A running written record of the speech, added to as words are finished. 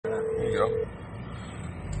you go.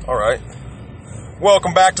 All right.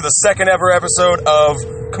 Welcome back to the second ever episode of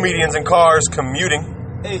Comedians in Cars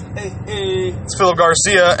Commuting. Hey. It's Philip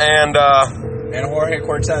Garcia and Jorge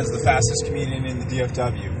Cortez, the fastest comedian in the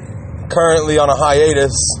DFW. Currently on a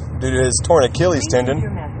hiatus due to his torn Achilles tendon.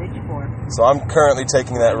 So I'm currently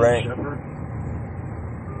taking that rank.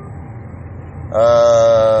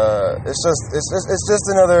 It's just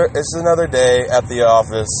another day at the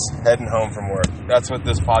office, heading home from work. That's what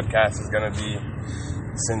this podcast is going to be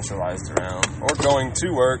centralized around. Or going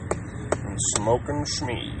to work and smoking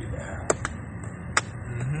schmeed.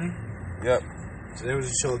 Mm-hmm. Yep. Today was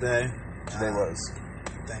a chill day. Today was.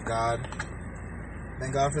 Thank God.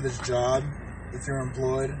 Thank God for this job. If you're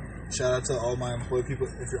employed, shout out to all my employed people.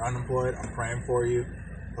 If you're unemployed, I'm praying for you.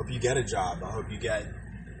 Hope you get a job. I hope you get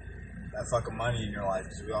that fucking money in your life,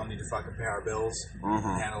 because we all need to fucking pay our bills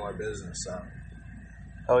and handle our business. So.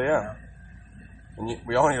 Hell yeah. And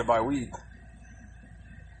we all need to buy weed.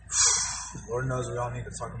 Lord knows we all need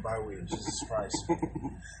to fucking buy weed. Jesus Christ.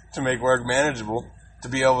 To make work manageable. To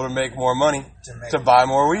be able to make more money. To buy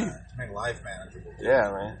more weed. To make life manageable.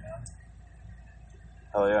 Yeah, man.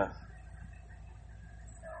 Hell yeah.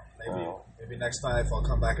 Maybe next life I'll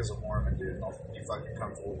come back as a Mormon, dude. And I'll be fucking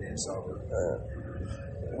comfortable being sober.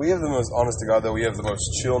 We have the most, honest to God, though, we have the most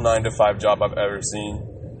chill 9-to-5 job I've ever seen.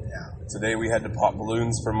 Yeah. Today we had to pop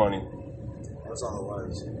balloons for money. That's all it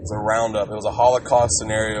was. It was a roundup. It was a Holocaust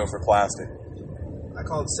scenario for plastic. I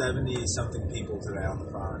called 70-something people today on the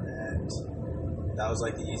phone, and that was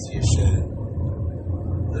like the easiest shit.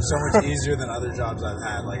 It was so much easier than other jobs I've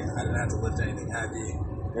had. Like, I didn't have to lift anything heavy.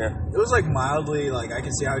 Yeah. It was like mildly, like, I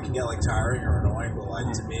can see how it can get like tiring or annoying, but like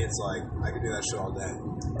to me it's like, I could do that shit all day.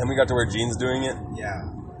 And we got to wear jeans doing it. Yeah.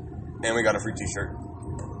 And we got a free t-shirt.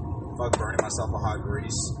 Fuck burning myself with hot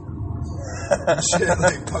grease. Shit,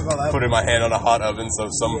 like, fuck all that. Putting my hand on a hot oven so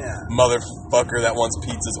some motherfucker that wants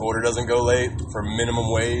pizza's order doesn't go late for minimum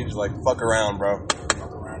wage. Like, fuck around, bro. Fuck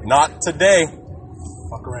around. Not today.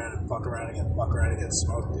 Fuck around and get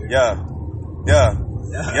smoked, dude. Yeah.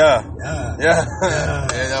 Fuck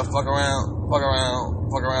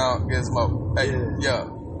around, get smoked. Hey, yeah.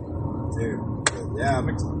 Dude, yeah,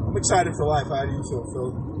 I'm excited for life. How do you feel, Phil?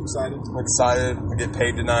 Excited? I'm excited. I get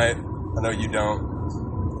paid tonight. I know you don't.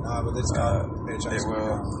 But it's coming. It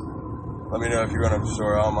will. Let me know if you're going to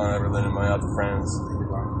store. I don't mind ever lending money out to friends.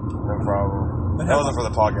 No problem. That wasn't for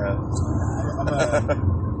the podcast. I'm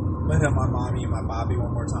going to hit my mommy and my Bobby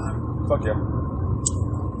one more time. Fuck yeah.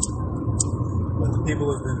 But the people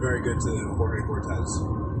have been very good to Jorge Cortez.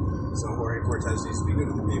 So Jorge Cortez needs to be good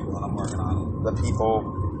to the people, and I'm working on it. The people.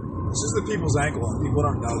 It's just the people's ankle, and people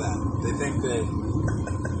don't know that. They think that,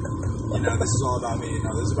 this is all about me.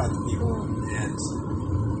 No, this is about the people. And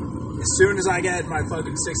as soon as I get my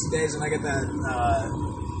fucking 60 days and I get that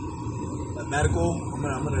medical, I'm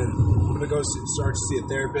gonna go start to see a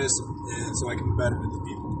therapist, and so I can be better to the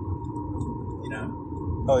people.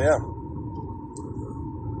 Oh yeah.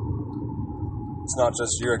 It's not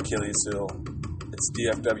just your Achilles heel. It's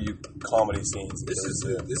DFW comedy scenes. This is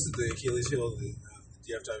the Achilles heel of the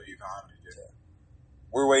DFW comedy, dude.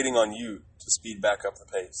 We're waiting on you to speed back up the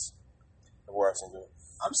pace of where I'm doing.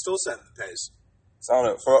 I'm still setting the pace. So I don't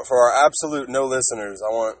know. For our absolute no listeners, I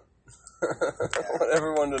want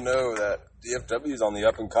everyone to know that DFW is on the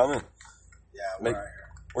up and coming. Yeah, we're right here.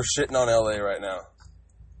 We're shitting on LA right now.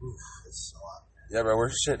 Oof, it's a lot. Yeah, bro,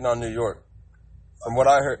 we're shitting on New York. From what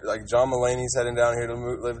I heard, like John Mulaney's heading down here to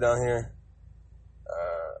live down here.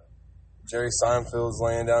 Jerry Seinfeld's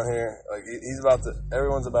laying down here. Like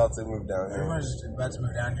everyone's about to move down here. Everyone's about to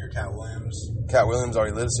move down here. Cat Williams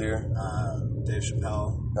already lives here. Dave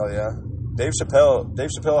Chappelle. Hell yeah. Dave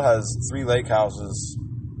Chappelle has 3 lake houses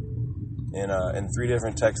in 3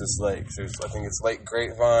 different Texas lakes. I think it's Lake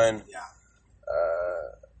Grapevine. Yeah.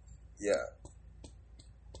 Yeah.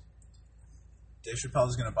 Dave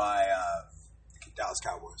Chappelle's gonna buy Dallas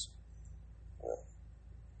Cowboys. Yeah.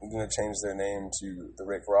 I'm gonna change their name to the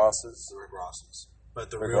Rick Rosses. The Rick Rosses, but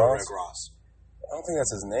the Rick real Ross? Rick Ross. I don't think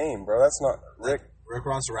that's his name, bro. That's not Rick. Rick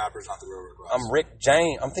Ross, the rapper, is not the real Rick Ross. I'm Rick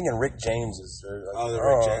James. I'm thinking Rick James is. The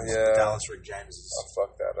Rick James. Yeah. The Dallas Rick James is. I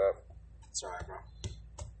fucked that up. It's alright, bro.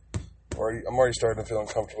 I'm already starting to feel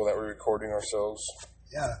uncomfortable that we're recording ourselves.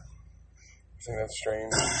 Yeah. I think that's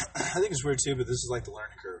strange. I think it's weird too, but this is like the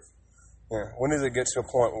learning curve. Yeah. When does it get to a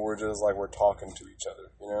point where we're just like we're talking to each other?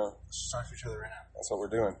 Let's just talk to each other right now. That's what we're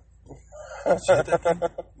doing.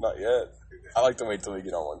 Not yet. I like to wait till we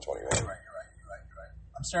get on 120. You're right.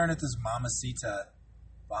 I'm staring at this Mamacita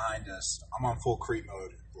behind us. I'm on full creep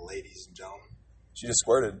mode, ladies and gentlemen. She just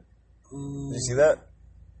squirted. Ooh. Did you see that?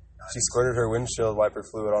 She squirted her windshield wiper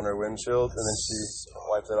fluid on her windshield, and then she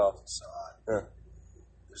wiped it off. So odd. Yeah.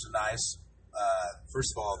 There's a nice...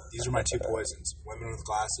 first of all, these are my two poisons. Women with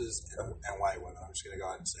glasses and white women. I'm just going to go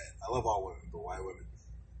ahead and say it. I love all women, but white women,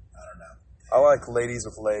 I don't know. I like ladies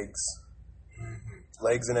with legs. Mm-hmm.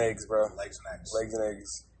 Legs and eggs, bro. Legs and eggs. Legs and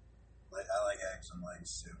eggs. I like eggs and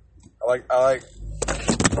legs, too. I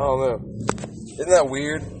don't know. Isn't that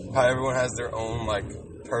weird how everyone has their own, like,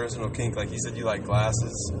 personal kink? Like, you said you like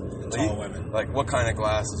glasses. Tall women. Like, what kind of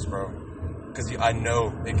glasses, bro? Because I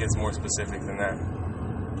know it gets more specific than that.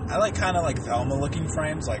 I like kind of like Velma-looking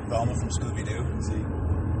frames, like Velma from Scooby-Doo. See?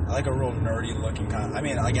 I like a real nerdy-looking kind of... I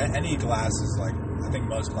mean, like, any glasses, like, I think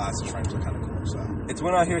most glasses frames are kind of cool, so... It's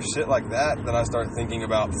when I hear shit like that I start thinking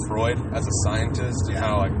about Freud as a scientist and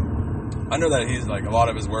how, like... I know that he's, like, a lot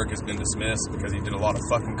of his work has been dismissed because he did a lot of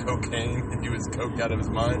fucking cocaine and he was coked out of his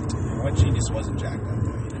mind. What genius wasn't jacked up,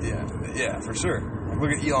 though? You know? Yeah, for sure. Like,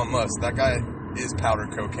 look at Elon Musk. That guy is powder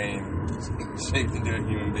cocaine shaped into a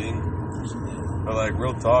human being. But, like,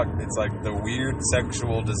 real talk, it's like the weird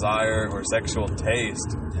sexual desire or sexual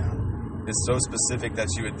taste is so specific that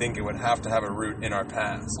you would think it would have to have a root in our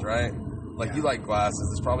past, right? Like, you like glasses.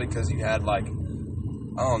 It's probably because you had, like,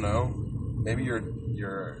 I don't know, maybe your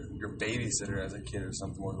babysitter as a kid or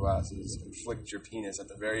something wore glasses and flicked your penis at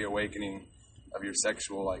the very awakening of your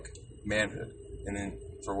sexual, like, manhood. And then,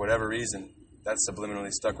 for whatever reason, that's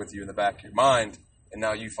subliminally stuck with you in the back of your mind, and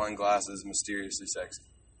now you find glasses mysteriously sexy.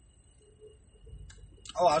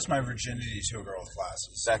 I lost my virginity to a girl with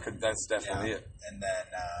glasses. That's definitely it. And then,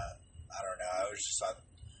 I don't know, I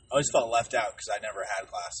always felt left out because I never had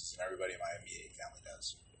glasses, and everybody in my immediate family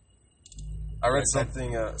does. I read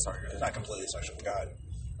something, sorry. It's not completely sexual, go ahead.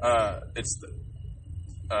 It's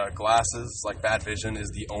glasses, like bad vision,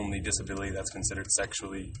 is the only disability that's considered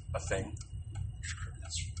sexually a thing.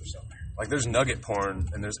 That's so weird. Like, there's nugget porn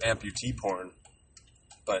and there's amputee porn,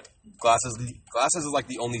 but glasses is like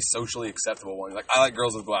the only socially acceptable one. Like, I like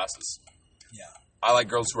girls with glasses. Yeah. I like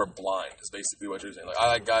girls who are blind, is basically what you're saying. Like, I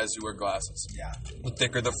like guys who wear glasses. Yeah. The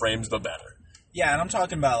thicker the frames, the better. Yeah, and I'm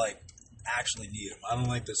talking about, like, actually need them. I don't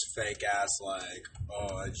like this fake ass, like,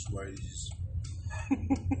 oh, I just wear these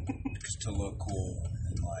just to look cool.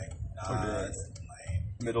 And, like, nah, it's lame.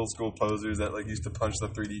 Middle school posers that, like, used to punch the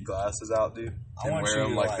 3D glasses out, dude. And wear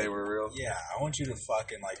them like they were real. Yeah, I want you to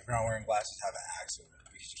fucking, like, if you're not wearing glasses, have an accent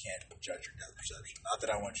because you can't judge your depth perception. Not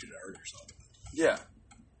that I want you to hurt yourself. Yeah.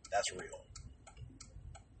 That's real.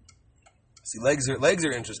 See, legs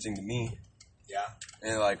are interesting to me. Yeah.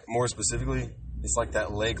 And, like, more specifically, it's like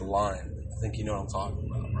that leg line. I think you know what I'm talking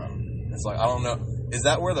about, bro. It's like, I don't know. Is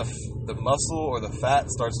that where the muscle or the fat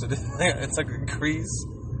starts to do? It's like a crease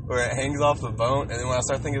where it hangs off the bone. And then when I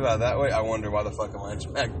start thinking about it that way, I wonder why the fuck am I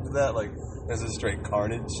attracted to that? Like, this is straight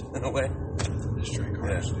carnage in a way. It's straight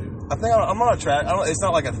carnage, dude. I think I'm not attracted. It's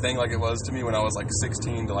not like a thing like it was to me when I was like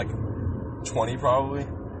 16 to like 20 probably.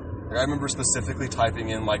 Like, I remember specifically typing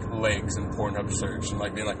in like legs in Pornhub search and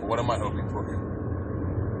like being like, what am I hoping for here?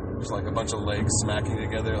 Just like a bunch of legs smacking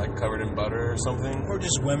together, like covered in butter or something. Or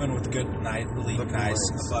just women with good, really nice,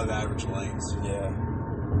 above average legs. Yeah.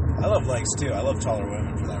 I love legs too. I love taller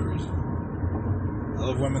women for that reason. I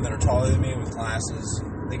love women that are taller than me with glasses.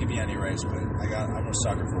 They could be any race, but I'm a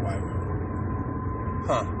sucker for white women.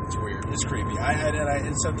 Huh. It's weird. It's creepy.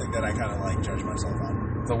 It's something that I kind of like judge myself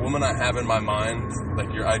on. The woman I have in my mind,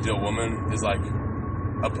 like your ideal woman, is like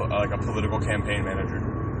a political campaign manager.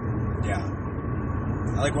 Yeah.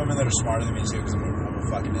 I like women that are smarter than me too because I'm a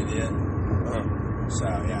fucking idiot. So,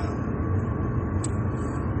 yeah.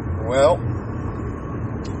 Well,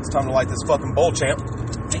 it's time to light this fucking bowl, champ.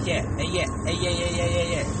 Yeah.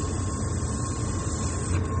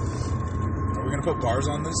 Are we going to put bars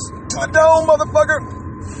on this? To the dome, motherfucker!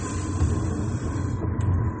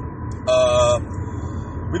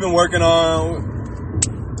 We've been working on,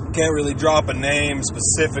 can't really drop a name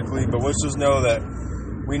specifically, but let's just know that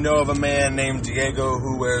we know of a man named Diego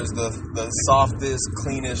who wears the softest,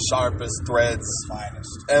 cleanest, sharpest threads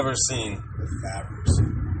finest ever seen. The fabrics.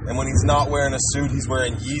 And when he's not wearing a suit, he's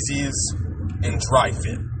wearing Yeezys and Dry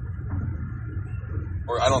Fit.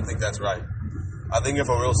 Or I don't think that's right. I think if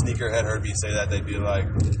a real sneakerhead heard me say that, they'd be like,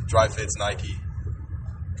 Dry Fit's Nike.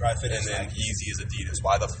 Dry Fit and then Yeezy is Adidas.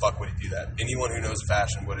 Why the fuck would he do that? Anyone who knows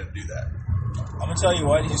fashion wouldn't do that. I'm going to tell you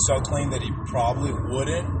what, he's so clean that he probably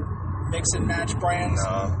wouldn't mix and match brands,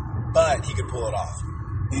 but he could pull it off.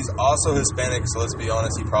 He's also Hispanic, so let's be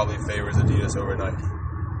honest, he probably favors Adidas over Nike.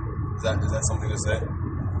 Is that something to say?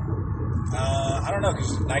 I don't know,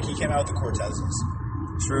 because Nike came out with the Cortezes.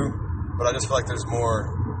 True, but I just feel like there's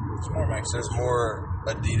more Mexican. There's more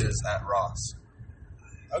Adidas at Ross.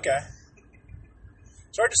 Okay.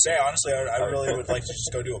 It's hard to say, honestly. I really would like to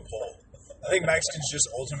just go do a poll. I think Mexicans just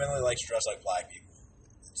ultimately like to dress like black people.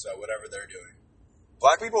 So whatever they're doing.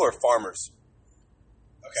 Black people are farmers.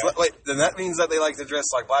 Okay. So, then that means that they like to dress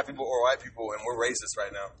like black people or white people, and we're racist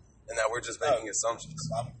right now, and that we're just making assumptions.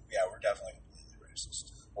 Yeah, we're definitely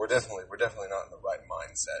racist. We're definitely not in the right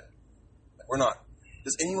mindset. We're not.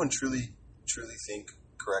 Does anyone truly think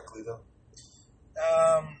correctly though?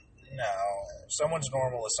 No. Someone's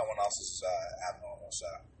normal is someone else's abnormal. So,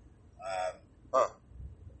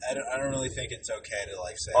 I don't really think it's okay to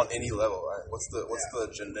like say on any level, right? What's the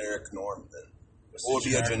generic norm then? What would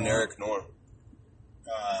be a generic norm?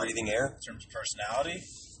 Breathing air in terms of personality.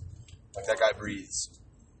 Like that guy breathes.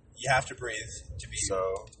 You have to breathe to be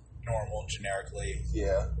normal generically.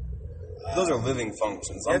 Yeah. Those are living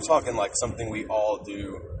functions. I'm talking like something we all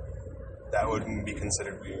do that wouldn't be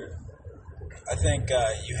considered weird. I think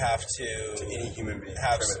you have to any human being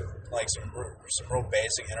have some real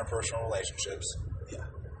basic interpersonal relationships. Yeah.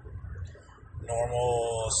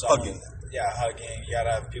 Normal hugging. Yeah, hugging. You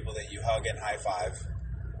gotta have people that you hug and high five.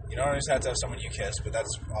 You don't always have to have someone you kiss, but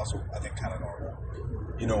that's also, I think, kind of normal.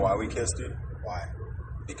 You know why we kiss, dude? Why?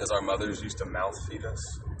 Because our mothers used to mouth feed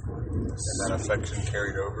us, and that affection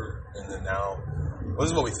carried over, and then now, this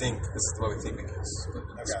is what we think. This is the way we think we kiss. But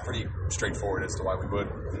it's pretty straightforward as to why we would.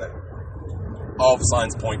 And that all the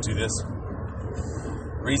signs point to this.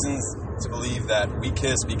 Reasons to believe that we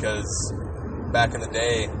kiss because back in the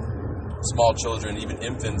day, small children, even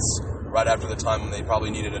infants, right after the time when they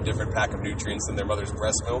probably needed a different pack of nutrients than their mother's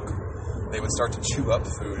breast milk, they would start to chew up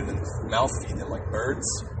food and then mouth feed them like birds.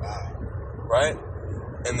 Wow. Right?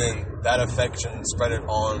 And then that affection spread it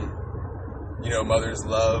on, mother's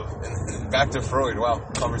love. And back to Freud. Wow,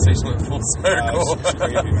 conversation went full circle. It's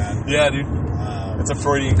creepy, man. Yeah, dude. It's a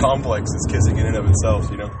Freudian complex. It's kissing in and of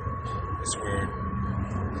itself, It's weird.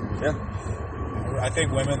 Yeah. I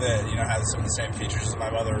think women that, have some of the same features as my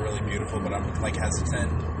mother are really beautiful, but I'm,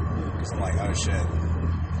 hesitant. Because I'm like, oh, shit.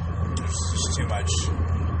 There's just too much.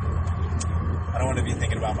 I don't want to be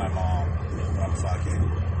thinking about my mom when I'm fucking.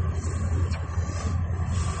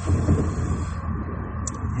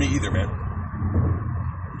 Me either, man.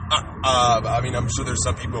 I'm sure there's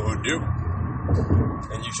some people who do.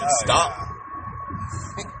 And you should stop.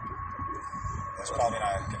 Yeah. That's probably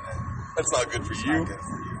not good. That's not good for you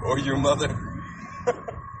or your mother.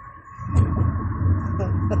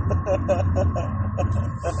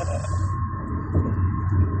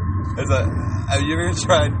 Have you ever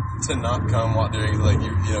tried to not come while doing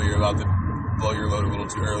you're about to blow your load a little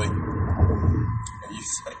too early, and you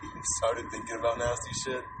started thinking about nasty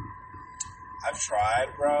shit? I've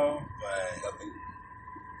tried, bro, but nothing.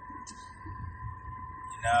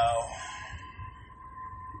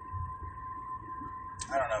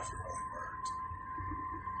 I don't know if it really worked.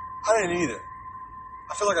 I didn't either.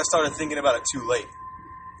 I feel like I started thinking about it too late.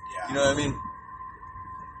 Yeah. You know what I mean?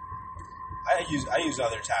 I use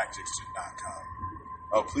other tactics to not come.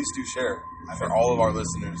 Oh, please do share for all of our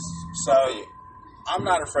listeners. So, I'm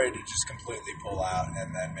not afraid to just completely pull out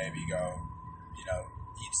and then maybe go,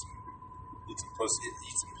 eat some pussy.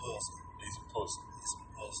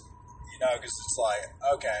 Because it's like,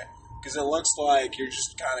 okay. Because it looks like you're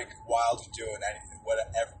just kind of wild and doing anything,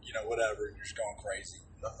 whatever, and you're just going crazy.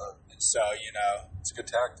 Uh-huh. And so, it's a good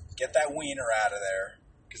tactic. Get that wiener out of there,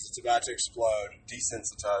 because it's about to explode.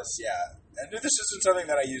 Desensitize. Yeah. And this isn't something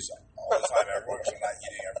that I use all the time, everyone, because I'm not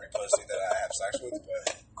eating every pussy that I have sex with,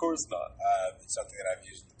 but of course not. It's something that I've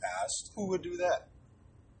used in the past. Who would do that?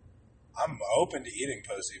 I'm open to eating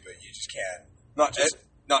pussy, but you just can't. Not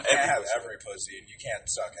every have pussy. every pussy, and you can't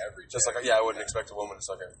suck every. Just like I wouldn't expect a woman to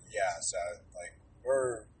suck every. Yeah, so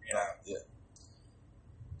we're Yeah.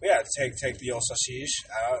 But yeah, take the old sausage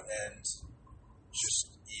out and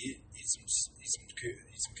just eat some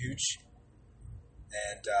cooch.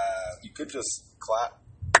 And you could just clap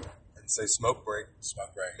and say smoke break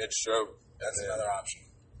mid-stroke. That's another option.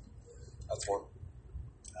 That's one.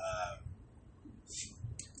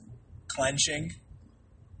 Clenching.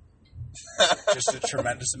 Just a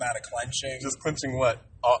tremendous amount of clenching. Just clenching what?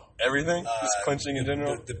 Everything? Just clenching in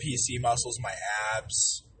general? The PC muscles, my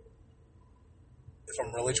abs. If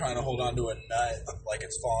I'm really trying to hold on to a nut, like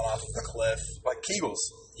it's falling off of the cliff. Like Kegels.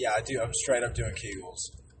 Yeah, I do. I'm straight up doing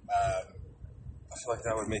Kegels. I feel like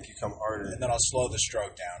that would make you come harder. And then I'll slow the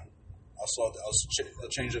stroke down. I'll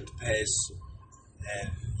change up the pace,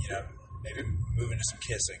 and maybe move into some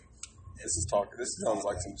kissing. This sounds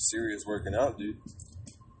like some serious working out, dude.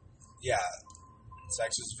 Yeah,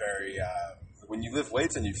 sex is very. When you lift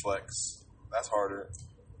weights and you flex, that's harder.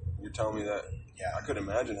 You're telling me that? Yeah, I could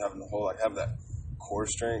imagine having have that core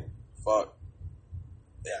strength. Fuck.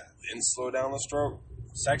 Yeah. Then slow down the stroke.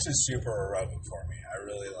 Sex is super aerobic for me. I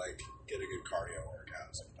really get a good cardio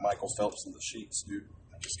workout. Sometimes. Michael Phelps in the sheets, dude.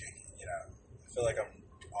 I'm just getting, I feel like I'm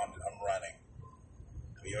running.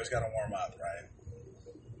 But you always got to warm up, right?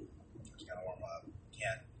 You just got to warm up.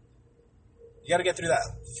 You got to get through that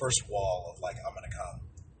first wall of I'm going to come.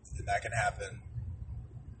 And that can happen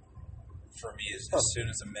for me as soon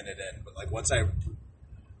as a minute in. But once I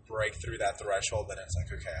break through that threshold, then it's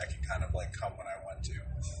okay, I can kind of come when I want to,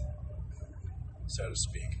 so to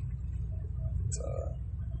speak. It's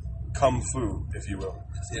kung fu, if you will.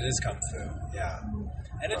 It is kung fu, yeah.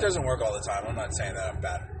 And it doesn't work all the time. I'm not saying that I'm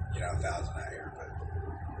bad, 1,000 out here, but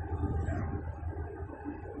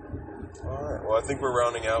All right. Well, I think we're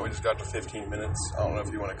rounding out. We just got to 15 minutes. I don't know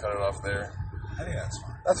if you want to cut it off there. I think that's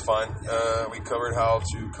fine. That's fine. We covered how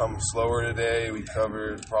to come slower today. We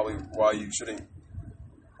covered probably why you're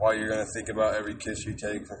going to think about every kiss you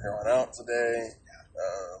take from here on out today.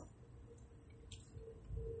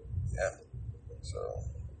 Yeah. So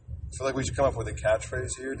I feel like we should come up with a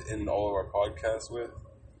catchphrase here to end all of our podcasts with.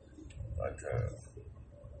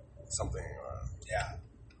 Something. Yeah.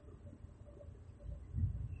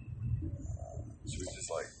 Should we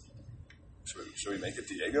just should we make it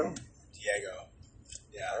Diego? Diego.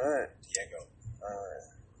 Yeah. All right. Diego. All right.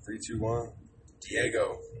 3, 2, 1.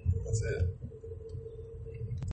 Diego. That's it.